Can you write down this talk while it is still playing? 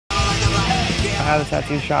had a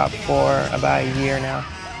tattoo shop for about a year now.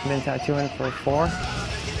 I've been tattooing for 4.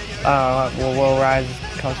 Well, Will Rise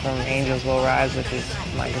comes from Angels Will Rise, which is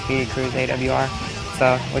my graffiti crew's AWR,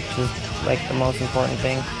 so which is like the most important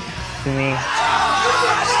thing to me.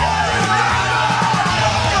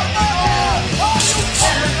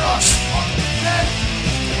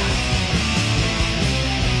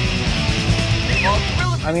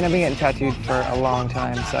 I mean, I've been getting tattooed for a long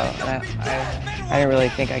time, so I didn't really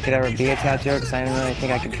think I could ever be a tattooer because I didn't really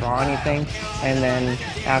think I could draw anything. And then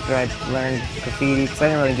after I learned graffiti, because I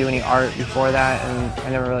didn't really do any art before that, and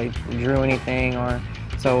I never really drew anything,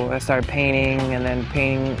 so I started painting, and then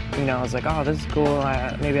painting, I was like, oh, this is cool,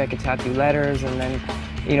 maybe I could tattoo letters, and then,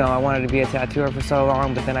 I wanted to be a tattooer for so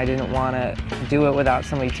long, but then I didn't want to do it without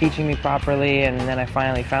somebody teaching me properly, and then I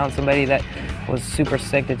finally found somebody that was super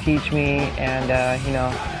sick to teach me, and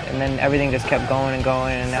and then everything just kept going and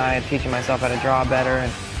going, and now I'm teaching myself how to draw better,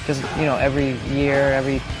 and just, every year,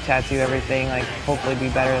 every tattoo, everything, like, hopefully be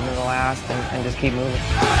better than the last, and just keep moving.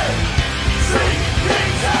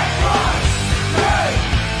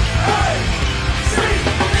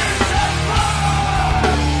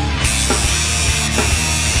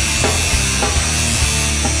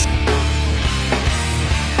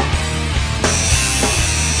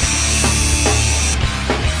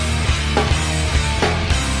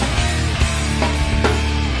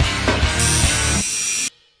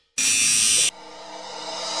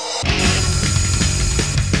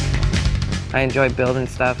 I enjoy building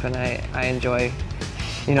stuff, and I enjoy,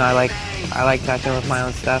 I like tattooing with my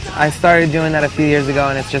own stuff. I started doing that a few years ago,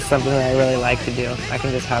 and it's just something that I really like to do. I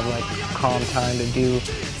can just have like calm time to do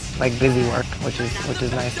like busy work, which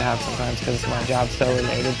is nice to have sometimes because my job's so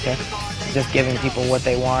related to just giving people what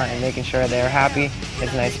they want and making sure they're happy.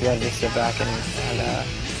 It's nice to be able to just sit back and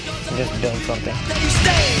just build something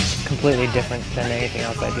completely different than anything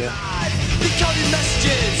else I do.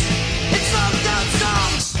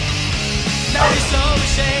 Now we're so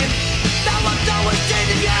ashamed. Now I'm done with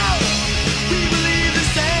changing you. We believe the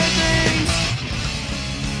same things.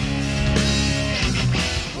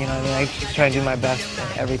 I just try to do my best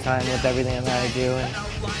every time with everything that I do,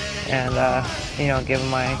 and give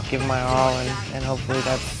my all, and hopefully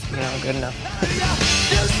that's good enough. New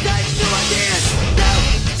stage, new ideas, new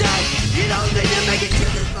day. You don't need to make it to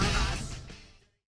this.